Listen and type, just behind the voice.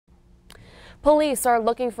Police are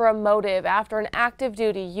looking for a motive after an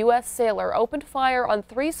active-duty U.S. sailor opened fire on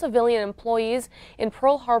 3 civilian employees in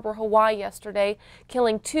Pearl Harbor, Hawaii yesterday,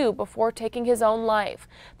 killing 2 before taking his own life.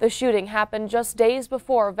 The shooting happened just days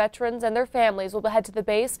before veterans and their families will head to the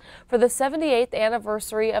base for the 78th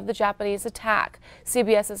anniversary of the Japanese attack.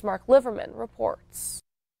 CBS's Mark Liverman reports.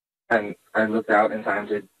 And I looked out in time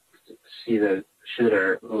to see the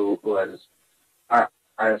shooter, who was, I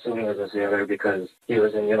assume he was a sailor because he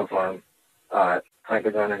was in uniform. Plant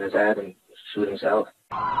a gun in his head and shoot himself.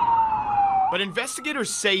 But investigators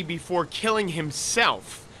say before killing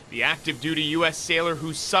himself, the active-duty U.S. sailor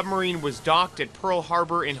whose submarine was docked at Pearl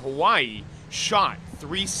Harbor in Hawaii shot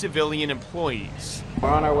 3 civilian employees. We're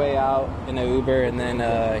on our way out in an Uber, and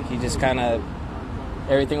then he just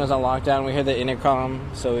everything was on lockdown. We heard the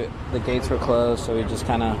intercom, so the gates were closed, so we just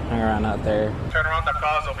hung around out there. Turn around, the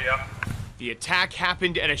cars will be up. The attack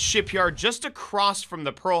happened at a shipyard just across from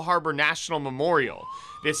the Pearl Harbor National Memorial.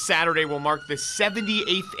 This Saturday will mark the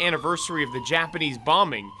 78th anniversary of the Japanese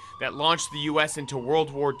bombing that launched the U.S. into World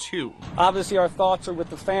War II. Obviously, our thoughts are with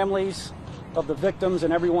the families of the victims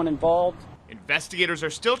and everyone involved. Investigators are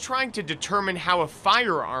still trying to determine how a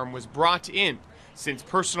firearm was brought in, since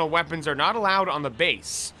personal weapons are not allowed on the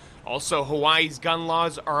base. Also, Hawaii's gun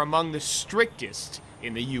laws are among the strictest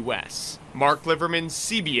in the U.S. Mark Liverman,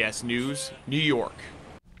 CBS News, New York.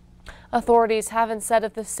 Authorities haven't said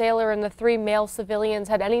if the sailor and the 3 male civilians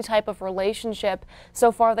had any type of relationship.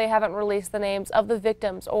 So far, they haven't released the names of the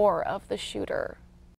victims or of the shooter.